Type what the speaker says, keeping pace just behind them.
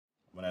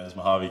My name is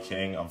Mojave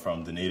King. I'm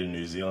from Dunedin,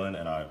 New Zealand,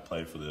 and I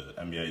play for the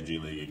NBA G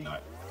League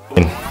Ignite.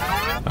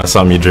 That's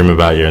something you dream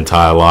about your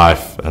entire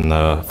life, and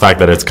the fact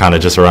that it's kind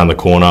of just around the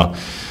corner,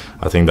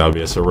 I think that would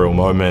be a surreal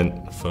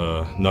moment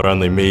for not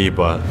only me,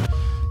 but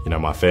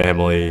my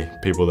family,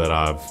 people that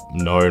I've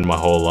known my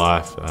whole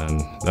life,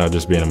 and that would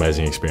just be an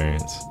amazing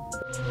experience.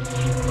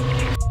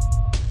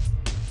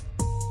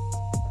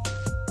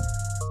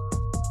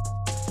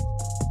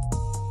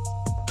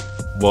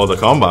 Well, the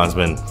combine's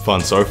been fun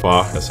so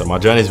far. So my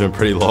journey's been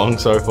pretty long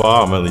so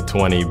far. I'm only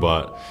 20,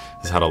 but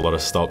just had a lot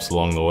of stops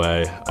along the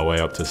way. I way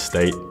up to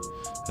state,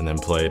 and then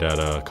played at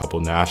a couple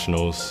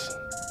nationals,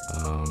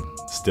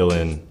 still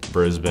in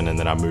Brisbane, and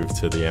then I moved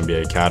to the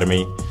NBA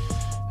Academy.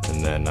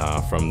 And then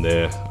from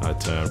there, I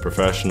turned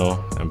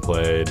professional and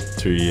played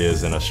 2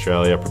 years in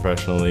Australia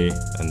professionally,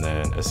 and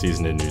then a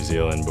season in New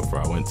Zealand before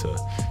I went to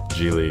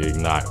G League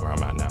Ignite, where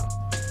I'm at now.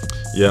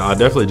 Yeah, I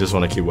definitely just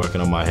want to keep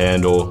working on my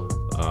handle,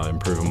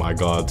 improving my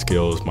guard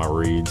skills, my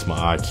reads,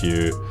 my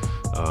IQ,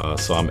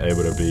 so I'm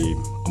able to be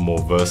a more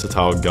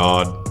versatile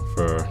guard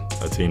for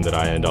a team that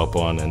I end up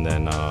on, and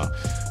then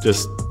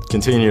just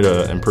continue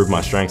to improve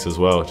my strengths as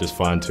well, just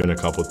fine-tune a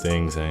couple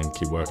things and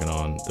keep working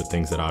on the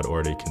things that I'd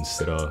already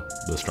consider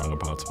the stronger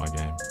parts of my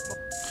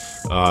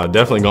game.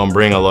 Definitely gonna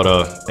bring a lot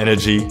of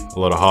energy, a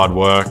lot of hard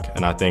work,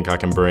 and I think I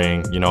can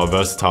bring, a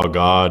versatile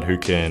guard who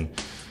can,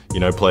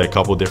 play a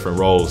couple different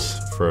roles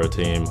for a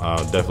team.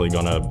 Definitely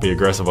gonna be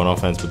aggressive on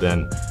offense, but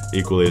then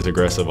equally as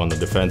aggressive on the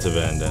defensive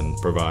end and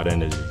provide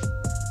energy.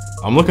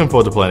 I'm looking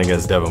forward to playing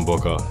against Devin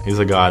Booker. He's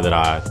a guy that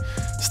I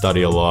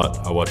study a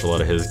lot. I watch a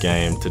lot of his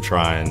game to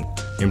try and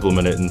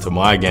implement it into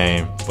my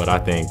game, but I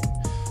think,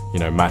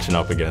 matching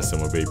up against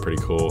him would be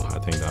pretty cool. I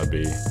think that'd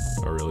be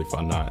a really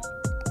fun night.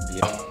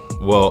 Yeah.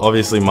 Well,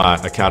 obviously my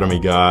academy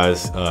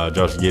guys,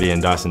 Josh Giddey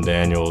and Dyson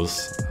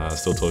Daniels, I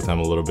still talk to them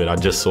a little bit. I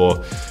just saw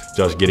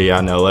Josh Giddey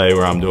out in LA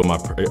where I'm doing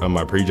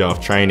my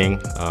pre-draft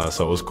training,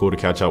 so it was cool to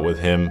catch up with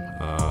him.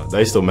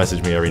 They still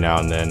message me every now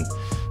and then,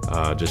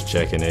 just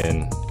checking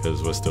in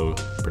because we're still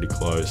pretty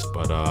close.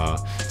 But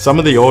some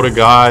of the older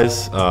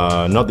guys,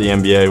 not the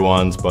NBA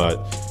ones, but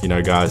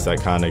guys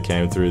that kind of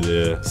came through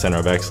the Center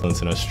of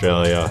Excellence in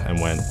Australia and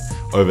went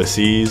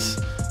overseas,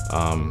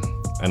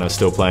 and are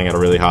still playing at a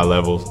really high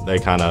level. They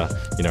kind of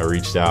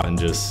reached out and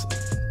just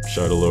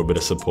showed a little bit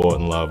of support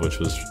and love, which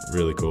was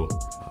really cool.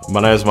 My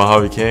name is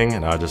Mojave King,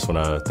 and I just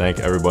want to thank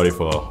everybody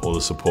for all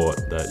the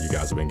support that you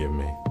guys have been giving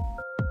me.